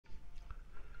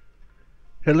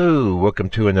Hello, welcome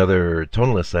to another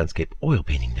tonalist landscape oil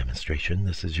painting demonstration.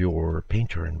 This is your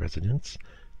painter in residence,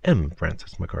 M.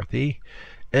 Francis McCarthy,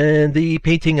 and the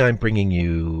painting I'm bringing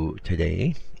you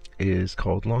today is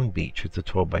called Long Beach. It's a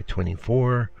 12 by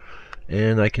 24,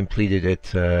 and I completed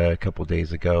it a couple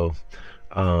days ago.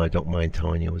 I don't mind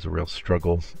telling you it was a real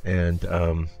struggle,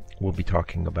 and we'll be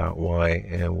talking about why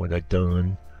and what I've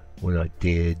done, what I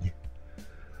did,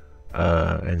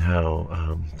 and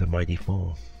how the mighty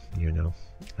fall,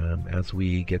 as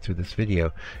we get through this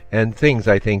video, and things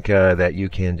I think that you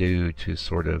can do to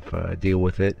sort of deal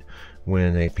with it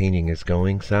when a painting is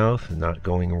going south and not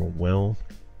going well.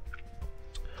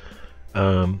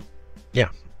 Yeah,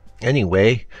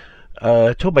 anyway,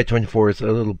 12 by 24 is a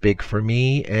little big for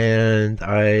me, and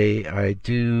I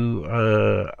do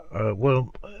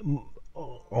well,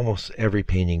 almost every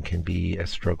painting can be a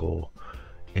struggle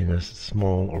in a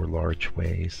small or large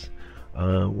ways.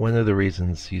 One of the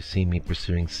reasons you see me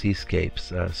pursuing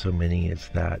seascapes so many is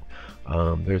that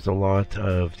there's a lot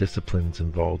of disciplines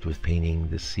involved with painting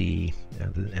the sea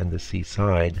and the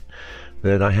seaside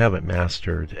that I haven't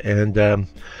mastered. And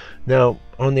now,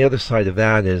 on the other side of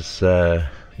that is,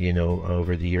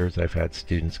 over the years I've had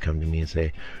students come to me and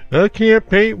say, I can't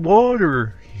paint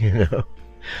water,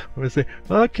 Or say,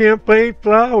 I can't paint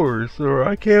flowers, or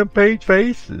I can't paint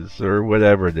faces, or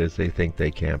whatever it is they think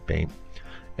they can't paint.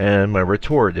 And my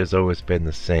retort has always been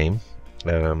the same.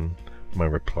 My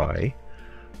reply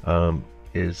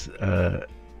is,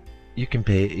 you can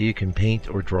paint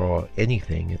or draw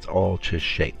anything. It's all just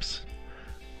shapes.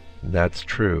 That's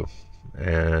true,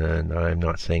 and I'm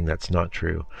not saying that's not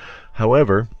true.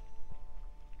 However,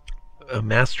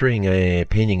 mastering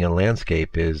painting a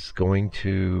landscape is going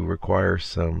to require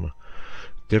some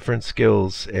different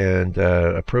skills and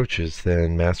approaches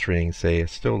than mastering, say, a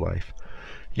still life.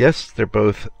 Yes, they're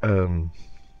both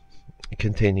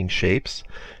containing shapes,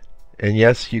 and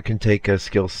yes, you can take a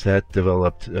skill set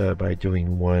developed by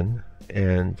doing one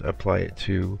and apply it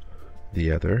to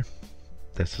the other.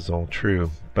 This is all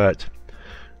true, but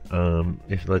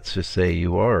if, let's just say,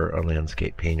 you are a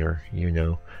landscape painter,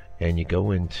 and you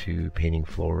go into painting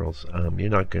florals, you're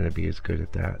not going to be as good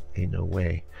at that. Ain't no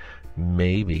way.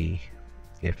 Maybe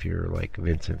if you're like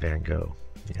Vincent van Gogh,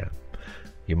 yeah,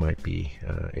 you might be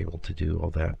able to do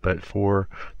all that. But for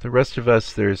the rest of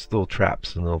us, there's little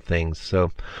traps and little things.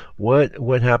 So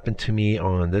what happened to me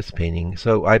on this painting?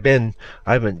 So I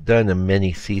haven't done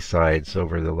many seasides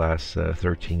over the last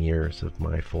 13 years of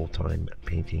my full-time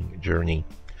painting journey.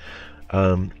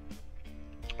 A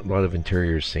lot of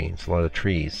interior scenes, a lot of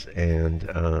trees and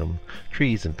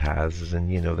paths,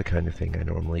 and the kind of thing I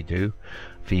normally do.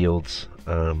 Fields.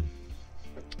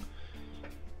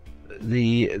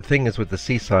 The thing is with the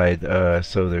seaside,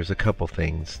 so there's a couple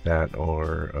things that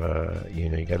are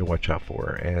you got to watch out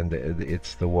for, and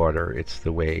it's the water, it's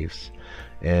the waves,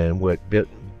 and what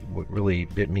really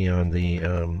bit me on the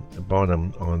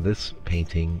bottom on this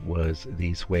painting was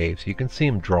these waves. You can see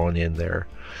them drawn in there,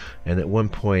 and at one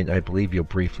point I believe you'll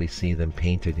briefly see them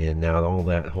painted in. Now all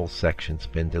that whole section's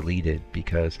been deleted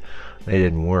because they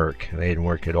didn't work. They didn't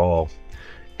work at all.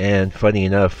 And funny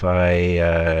enough,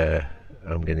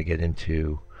 I'm going to get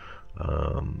into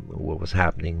what was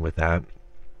happening with that,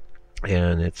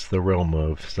 and it's the realm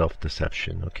of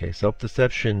self-deception. Okay,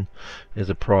 self-deception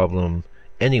is a problem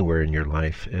anywhere in your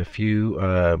life. If you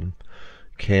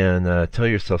can tell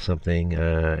yourself something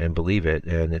and believe it,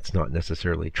 and it's not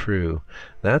necessarily true,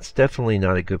 that's definitely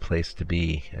not a good place to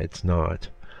be. It's not.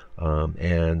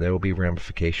 And there will be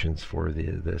ramifications for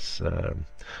this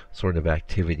sort of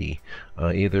activity,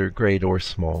 either great or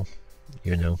small,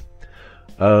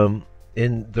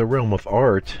 in the realm of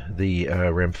art, the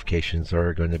ramifications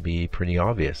are going to be pretty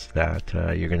obvious, that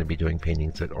you're going to be doing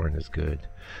paintings that aren't as good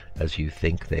as you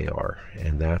think they are,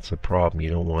 and that's a problem. You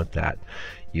don't want that.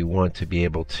 You want to be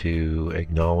able to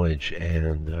acknowledge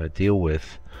and deal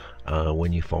with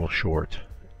when you fall short.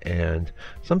 And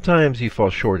sometimes you fall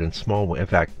short in small ways. In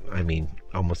fact, I mean,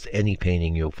 almost any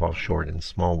painting you'll fall short in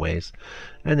small ways.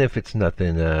 And if it's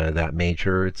nothing that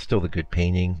major, it's still a good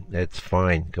painting. It's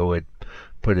fine. Go ahead,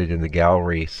 put it in the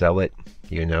gallery, sell it,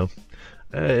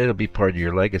 it'll be part of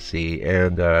your legacy.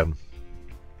 And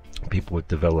people with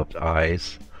developed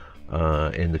eyes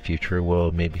in the future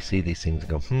will maybe see these things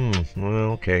and go,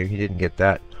 well, okay, he didn't get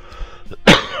that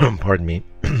pardon me,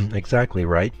 exactly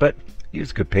right, but he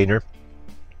was a good painter.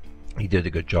 He did a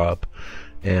good job,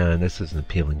 and this is an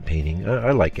appealing painting.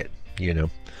 I like it,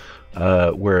 and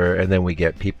then we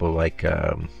get people like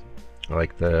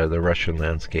the Russian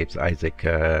landscapes, Isaac,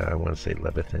 I want to say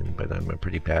Levithan, but I'm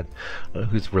pretty bad,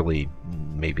 who's really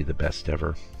maybe the best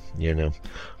ever. you know.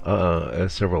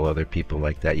 Several other people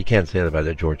like that. You can't say that about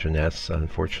a George Ness,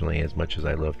 unfortunately, as much as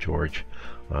I love George.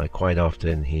 Quite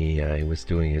often he was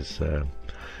doing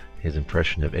his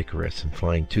impression of Icarus and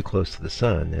flying too close to the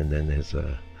sun, and then his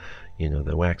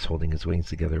the wax holding his wings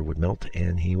together would melt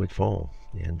and he would fall.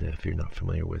 And if you're not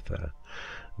familiar with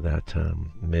that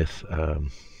myth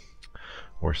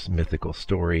or mythical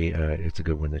story, it's a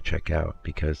good one to check out,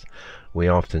 because we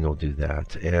often will do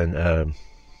that. And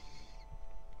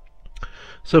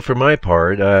so for my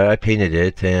part, I painted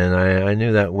it, and I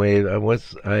knew that wave.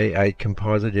 I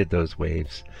composited those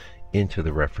waves into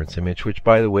the reference image, which,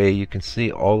 by the way, you can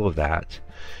see all of that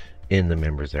in the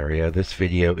members area. This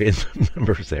video in the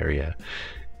members area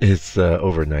is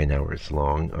over 9 hours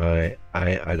long.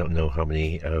 I don't know how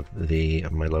many of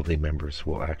my lovely members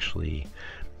will actually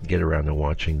get around to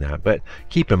watching that, but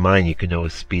keep in mind you can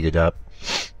always speed it up.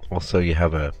 Also, you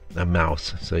have a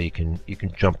mouse, so you can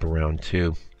jump around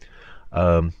too.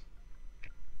 Yeah,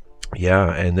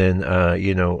 and then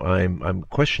I'm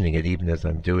questioning it even as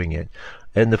I'm doing it.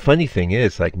 And the funny thing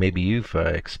is, like, maybe you've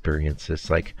experienced this,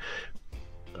 like,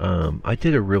 I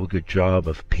did a real good job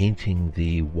of painting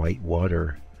the white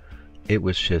water. It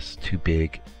was just too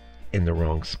big in the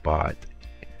wrong spot,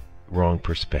 wrong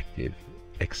perspective,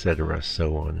 etc.,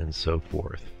 so on and so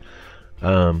forth.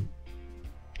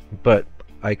 But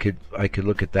I could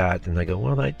look at that and I go,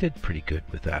 well, I did pretty good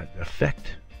with that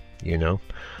effect, you know.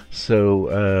 So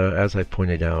as I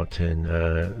pointed out in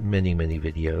many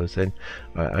videos, and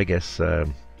I guess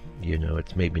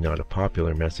it's maybe not a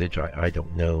popular message, I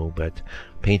don't know, but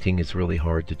painting is really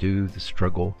hard to do. The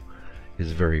struggle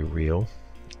is very real,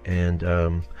 and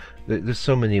there's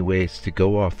so many ways to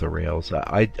go off the rails.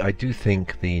 I do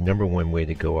think the number one way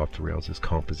to go off the rails is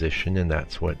composition, and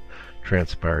that's what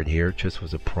transpired here. It just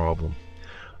was a problem.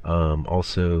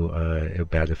 Also a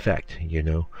bad effect,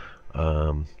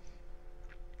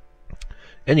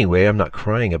 anyway, I'm not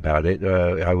crying about it.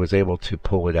 I was able to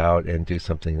pull it out and do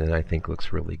something that I think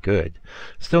looks really good.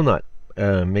 Still not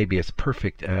maybe as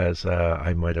perfect as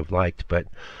I might have liked, but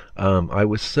I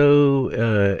was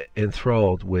so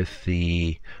enthralled with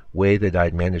the way that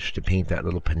I'd managed to paint that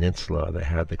little peninsula that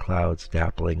had the clouds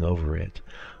dappling over it,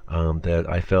 that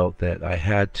I felt that I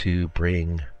had to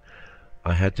bring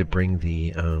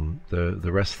the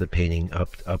rest of the painting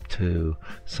up to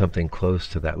something close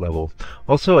to that level.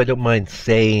 Also, I don't mind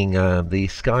saying the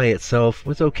sky itself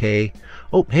was okay.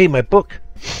 Oh, hey, my book.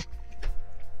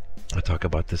 I talk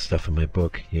about this stuff in my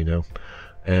book,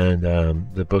 and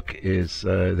the book is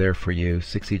there for you,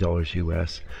 $60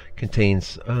 US.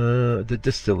 Contains the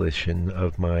distillation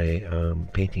of my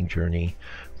painting journey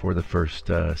for the first,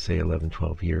 say,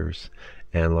 11-12 years.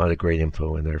 And a lot of great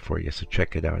info in there for you, so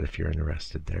check it out if you're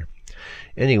interested there.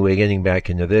 Anyway, getting back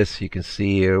into this, you can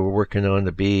see we're working on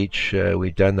the beach.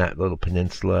 We've done that little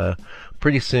peninsula.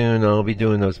 Pretty soon I'll be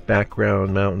doing those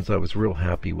background mountains. I was real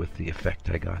happy with the effect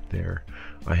I got there.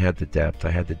 I had the depth,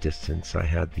 I had the distance, I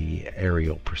had the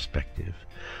aerial perspective.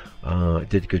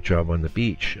 Did a good job on the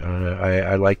beach.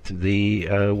 I liked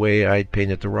the way I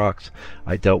painted the rocks.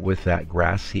 I dealt with that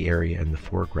grassy area in the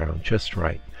foreground just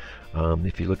right.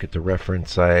 If you look at the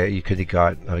reference, I could have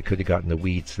gotten the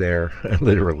weeds there,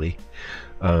 literally,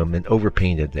 and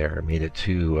overpainted there. I made it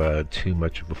too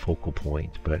much of a focal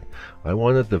point. But I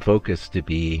wanted the focus to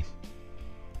be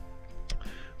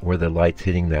where the light's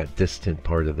hitting that distant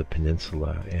part of the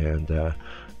peninsula, and the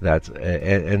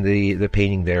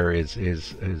painting there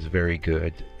is very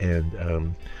good.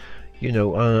 And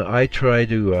I try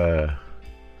to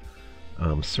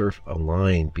surf a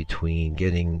line between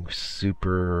getting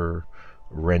super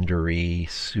rendery,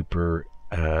 super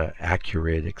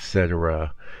accurate,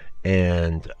 etc.,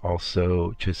 and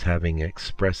also just having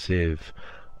expressive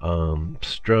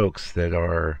strokes that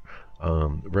are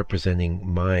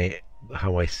representing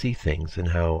how I see things and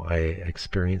how I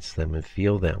experience them and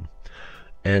feel them.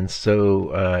 And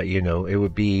so it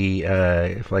would be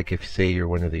if say you're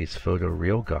one of these photo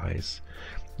real guys,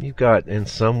 you've got, in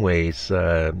some ways,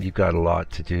 you've got a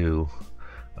lot to do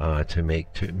to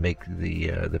make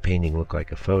the painting look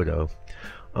like a photo.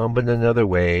 But in another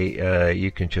way,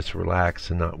 you can just relax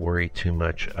and not worry too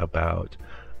much about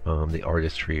the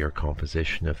artistry or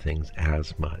composition of things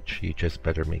as much. You just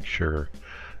better make sure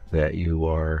that you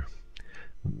are,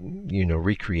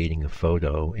 recreating a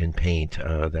photo in paint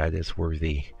that is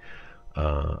worthy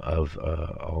of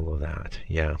all of that.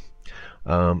 Yeah.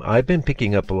 I've been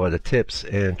picking up a lot of tips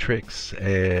and tricks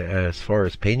as far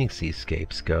as painting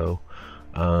seascapes go.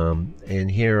 And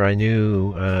here I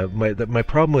knew my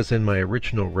problem was in my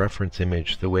original reference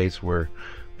image. The waves were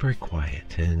very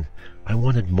quiet, and I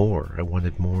wanted more. I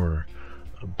wanted more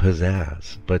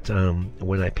pizzazz. But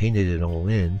when I painted it all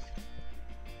in,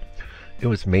 it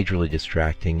was majorly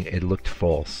distracting. It looked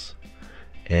false,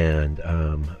 and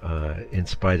in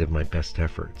spite of my best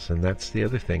efforts. And that's the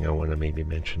other thing I want to maybe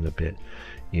mention a bit.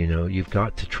 You know, you've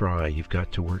got to try, you've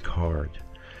got to work hard.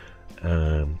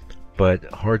 But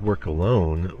hard work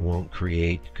alone won't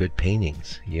create good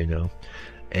paintings, you know.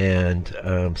 And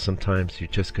sometimes you're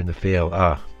just going to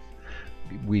fail.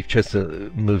 We've just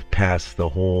moved past the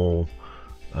whole,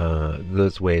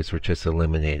 those waves were just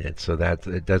eliminated. So that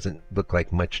it doesn't look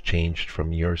like much changed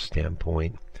from your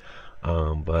standpoint.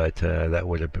 But that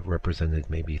would have represented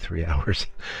maybe 3 hours.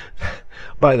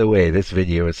 By the way, this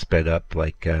video is sped up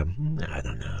like, I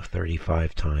don't know,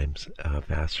 35 times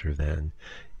faster than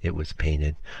it was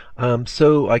painted.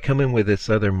 So I come in with this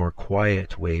other more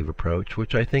quiet wave approach,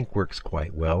 which I think works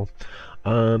quite well.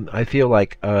 I feel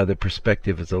like the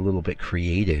perspective is a little bit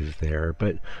creative there,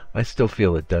 but I still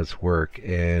feel it does work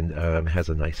and has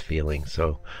a nice feeling,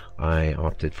 so I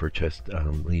opted for just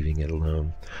leaving it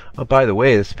alone. By the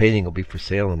way, this painting will be for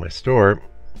sale in my store.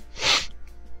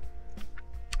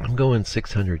 I'm going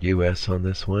 600 US on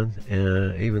this one,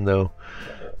 even though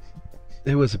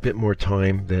it was a bit more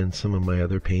time than some of my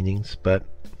other paintings, but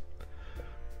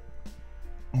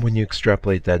when you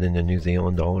extrapolate that into New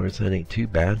Zealand dollars, that ain't too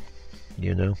bad.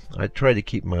 You know, I try to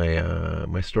keep my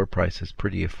my store prices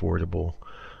pretty affordable,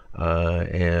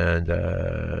 and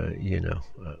you know,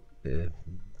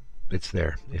 it's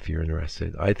there if you're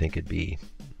interested. I think it'd be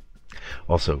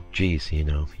also, geez, you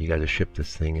know, you got to ship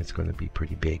this thing. It's going to be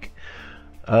pretty big.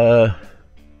 I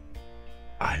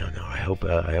don't know. I hope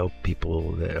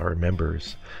people that are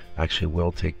members actually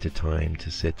will take the time to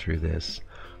sit through this,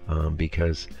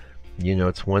 because you know,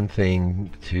 it's one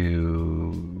thing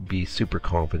to be super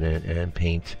confident and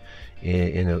paint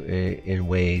in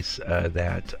ways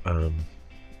that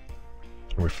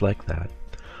reflect that,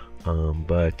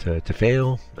 but to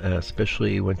fail,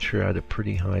 especially once you're at a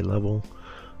pretty high level,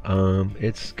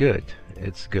 it's good.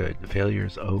 It's good. Failure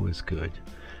is always good.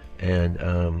 And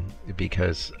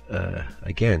because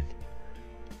again,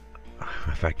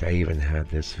 in fact, I even had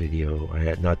this video. I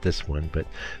had not this one, but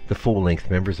the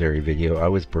full-length members area video. I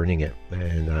was burning it,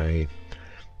 and I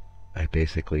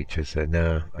basically just said,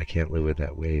 "Nah, I can't live with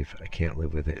that wave. I can't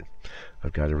live with it.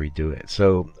 I've got to redo it."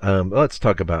 So let's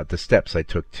talk about the steps I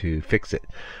took to fix it.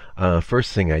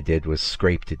 First thing I did was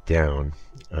scraped it down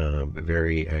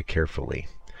very carefully.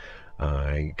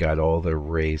 I got all the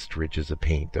raised ridges of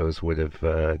paint. Those would have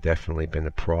definitely been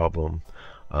a problem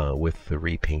with the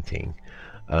repainting.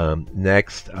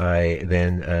 Next, I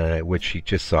then, which you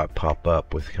just saw it pop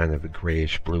up with kind of a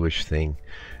grayish bluish thing,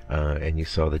 and you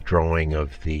saw the drawing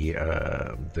of the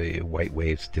white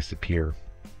waves disappear.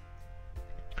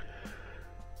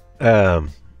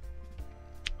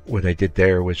 What I did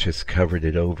there was just covered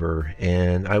it over,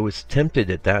 and I was tempted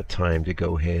at that time to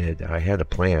go ahead. I had a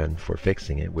plan for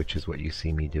fixing it, which is what you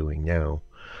see me doing now,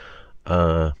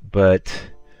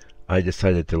 but I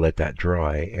decided to let that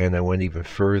dry, and I went even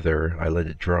further. I let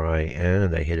it dry,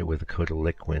 and I hit it with a coat of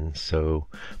liquid. So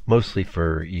mostly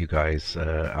for you guys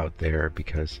out there,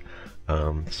 because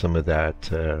some of that,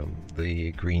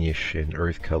 the greenish and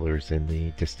earth colors in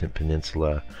the distant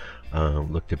peninsula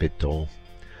looked a bit dull.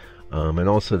 And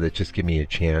also that just give me a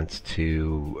chance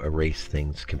to erase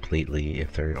things completely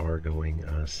if they are going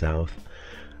south.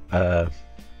 The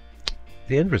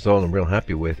end result I'm real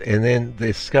happy with. And then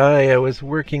the sky, I was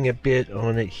working a bit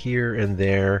on it here and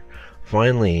there.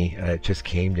 Finally, it just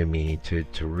came to me to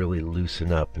really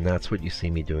loosen up, and that's what you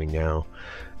see me doing now.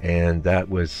 And that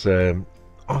was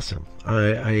awesome.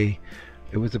 It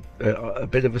was a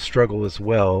bit of a struggle as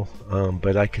well,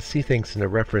 but I could see things in the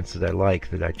reference that I like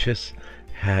that I just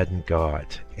hadn't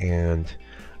got. And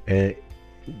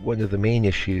one of the main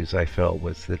issues I felt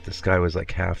was that the sky was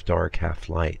like half dark, half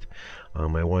light.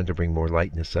 I wanted to bring more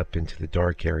lightness up into the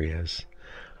dark areas,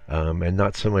 and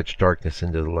not so much darkness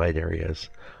into the light areas.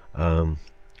 And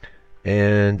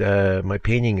my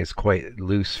painting is quite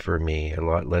loose for me, a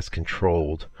lot less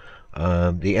controlled.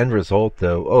 The end result,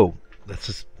 though, we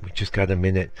just got a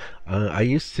minute. I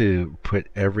used to put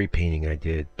every painting I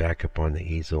did back up on the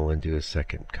easel and do a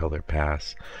second color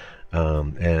pass.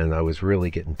 And I was really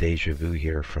getting deja vu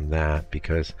here from that,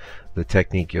 because the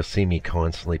technique, you'll see me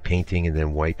constantly painting and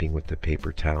then wiping with the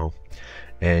paper towel,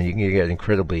 and you can get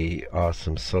incredibly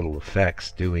awesome subtle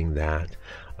effects doing that.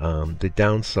 The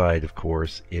downside, of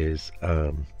course, is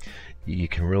you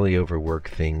can really overwork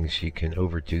things, you can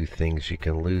overdo things, you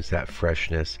can lose that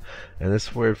freshness, and this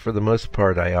is where, for the most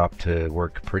part, I opt to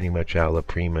work pretty much a la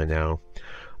prima now.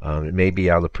 It may be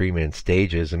Aliprima in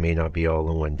stages. It may not be all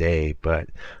in one day, but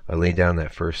I lay down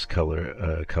that first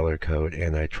color coat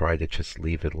and I try to just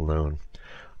leave it alone.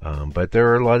 But there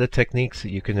are a lot of techniques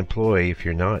that you can employ if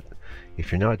you're not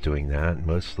doing that.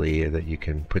 Mostly that you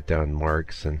can put down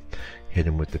marks and hit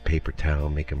them with the paper towel,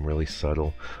 make them really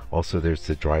subtle. Also, there's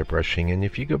the dry brushing, and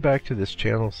if you go back to this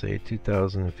channel, say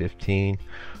 2015,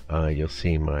 you'll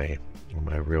see my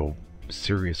real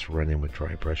serious run-in with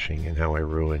dry brushing and how I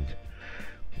ruined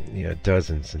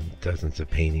dozens and dozens of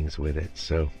paintings with it.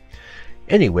 So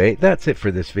anyway, that's it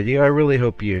for this video. I really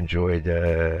hope you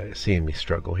enjoyed seeing me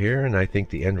struggle here, and I think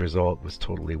the end result was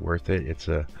totally worth it. It's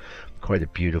quite a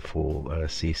beautiful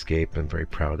seascape. I'm very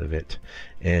proud of it.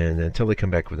 And until I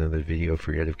come back with another video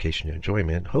for your edification and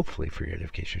enjoyment, hopefully for your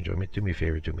edification and enjoyment, do me a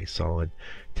favor, do me a solid.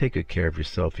 Take good care of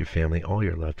yourself, your family, all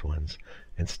your loved ones,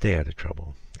 and stay out of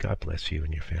trouble. God bless you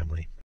and your family.